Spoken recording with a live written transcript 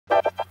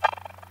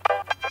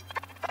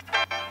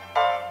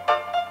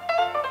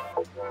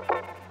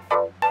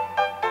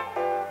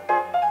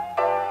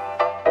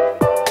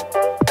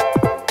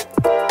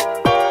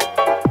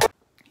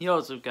Yo,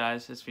 what's up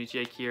guys, it's me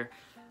Jake here.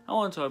 I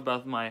want to talk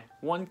about my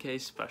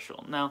 1K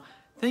special. Now,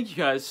 thank you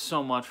guys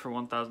so much for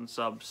 1,000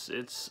 subs.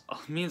 It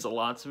means a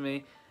lot to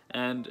me,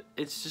 and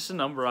it's just a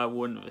number I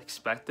wouldn't have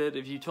expected.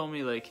 If you told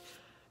me like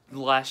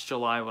last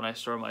July when I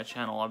started my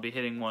channel I'd be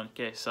hitting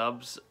 1K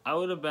subs, I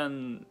would have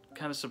been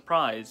kind of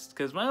surprised,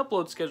 because my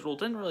upload schedule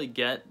didn't really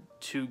get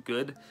too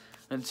good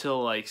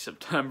until like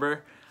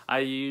September. I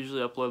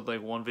usually upload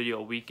like one video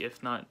a week,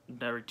 if not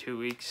every 2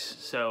 weeks,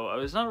 so it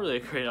was not really a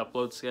great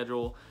upload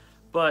schedule,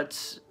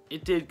 but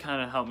it did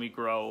kind of help me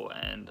grow,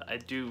 and I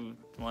do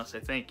want to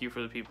say thank you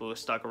for the people who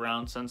stuck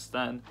around since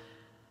then,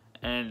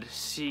 and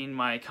seeing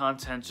my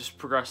content just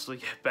progressively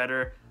get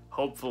better,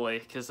 hopefully,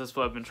 because that's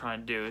what I've been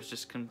trying to do, is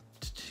just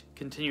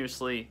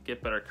continuously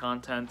get better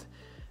content,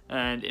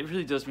 and it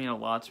really does mean a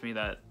lot to me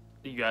that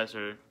you guys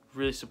are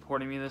really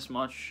supporting me this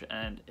much,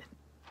 and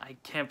I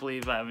can't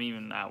believe I'm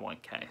even at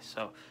 1K,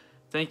 so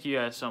thank you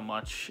guys so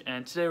much.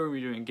 And today we're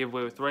going to be doing a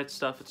giveaway with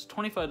Rightstuf. It's a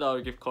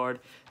 $25 gift card.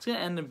 It's going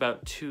to end in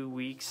about 2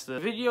 weeks. The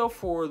video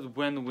for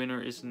when the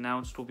winner is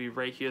announced will be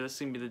right here. This is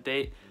going to be the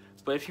date.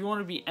 But if you want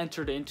to be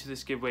entered into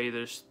this giveaway,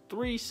 there's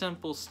 3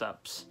 simple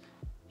steps.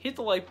 Hit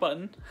the like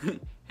button,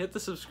 hit the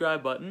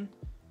subscribe button,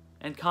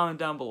 and comment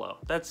down below.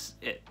 That's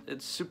it.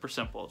 It's super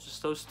simple.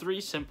 Just those 3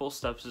 simple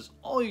steps is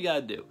all you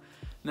gotta do.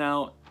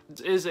 Now, it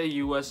is a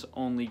US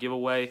only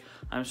giveaway.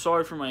 I'm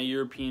sorry for my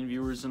European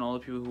viewers and all the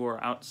people who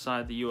are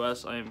outside the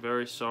US. I am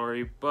very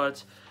sorry,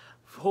 but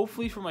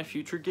hopefully for my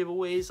future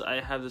giveaways,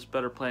 I have this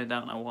better planned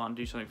out, and I want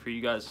to do something for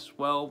you guys as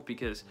well,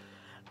 because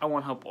I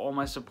want to help all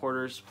my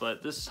supporters,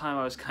 but this time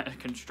I was kind of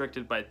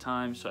constricted by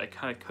time, so I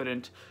kind of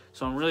couldn't,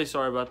 so I'm really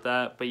sorry about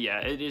that. But yeah,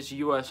 it is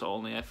US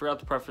only. I forgot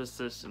to preface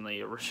this in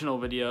the original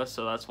video,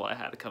 so that's why I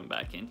had to come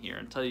back in here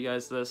and tell you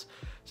guys this,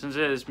 since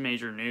it is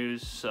major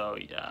news. So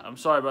yeah, I'm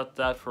sorry about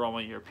that for all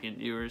my European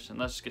viewers, and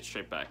let's just get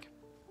straight back.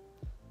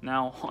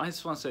 Now, I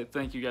just want to say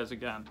thank you guys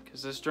again,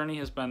 because this journey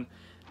has been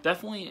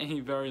definitely a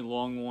very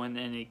long one,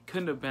 and it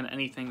couldn't have been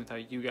anything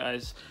without you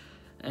guys.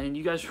 And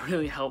you guys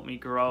really helped me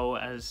grow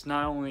as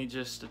not only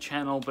just a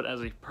channel, but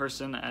as a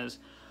person, as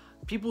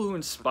people who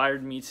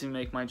inspired me to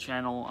make my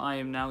channel. I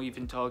am now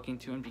even talking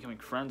to and becoming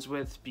friends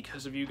with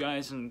because of you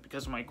guys and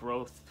because of my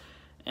growth.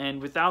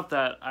 And without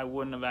that, I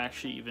wouldn't have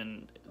actually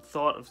even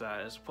thought of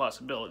that as a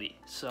possibility.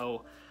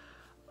 So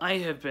I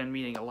have been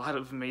meeting a lot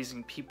of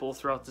amazing people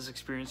throughout this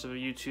experience of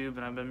YouTube,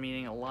 and I've been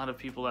meeting a lot of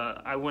people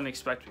that I wouldn't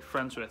expect to be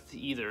friends with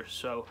either.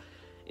 So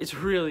it's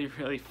really,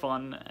 really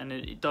fun, and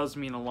it does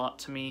mean a lot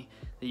to me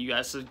that you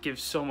guys give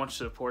so much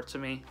support to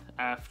me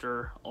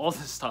after all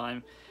this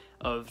time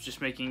of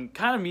just making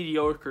kind of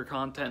mediocre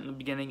content in the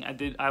beginning.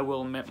 I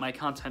will admit my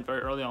content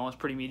very early on was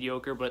pretty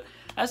mediocre, but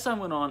as time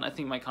went on, I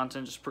think my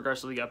content just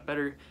progressively got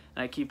better,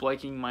 and I keep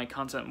liking my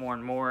content more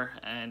and more,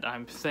 and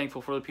I'm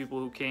thankful for the people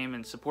who came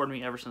and supported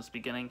me ever since the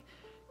beginning,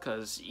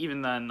 because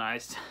even then, I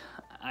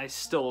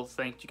still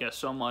thank you guys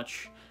so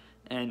much.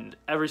 And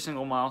every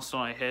single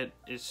milestone I hit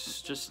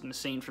is just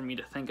insane for me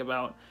to think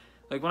about.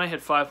 Like when I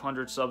hit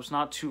 500 subs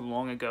not too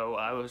long ago,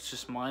 I was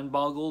just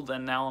mind-boggled,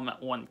 and now I'm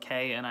at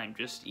 1K, and I'm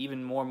just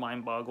even more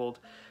mind-boggled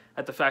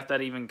at the fact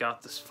that I even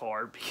got this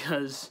far,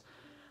 because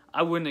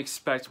I wouldn't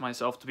expect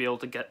myself to be able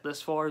to get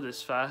this far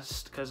this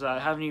fast, because I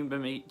haven't even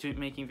been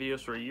making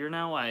videos for a year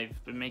now.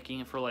 I've been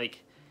making it for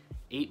like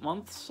 8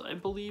 months, I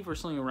believe, or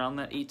something around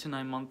that, 8 to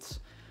 9 months.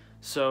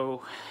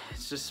 So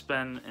it's just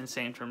been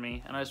insane for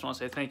me, and I just want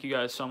to say thank you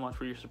guys so much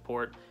for your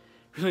support.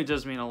 It really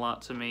does mean a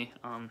lot to me.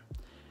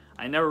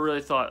 I never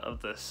really thought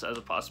of this as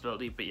a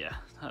possibility, but yeah,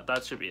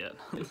 that should be it.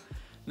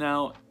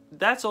 Now,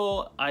 that's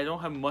all. I don't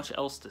have much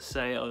else to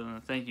say other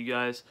than thank you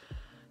guys.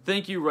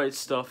 Thank you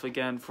Rightstuf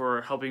again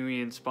for helping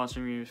me and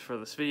sponsoring me for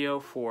this video,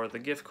 for the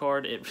gift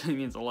card. It really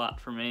means a lot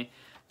for me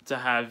to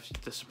have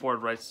the support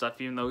of Rightstuf,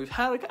 even though we've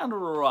had a kind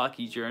of a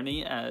rocky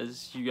journey,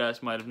 as you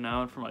guys might have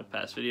known from my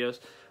past videos.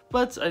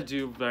 But I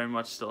do very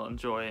much still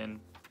enjoy and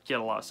get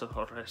a lot of stuff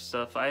out of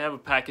Rightstuf. I have a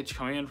package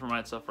coming in from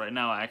Rightstuf right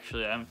now,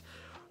 actually. I'm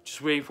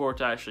just waiting for it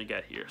to actually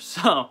get here.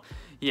 So,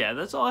 yeah,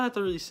 that's all I have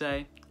to really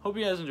say. Hope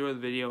you guys enjoyed the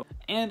video,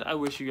 and I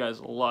wish you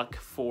guys luck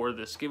for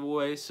this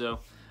giveaway.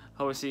 So,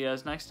 hope I see you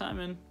guys next time,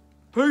 and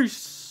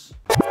peace!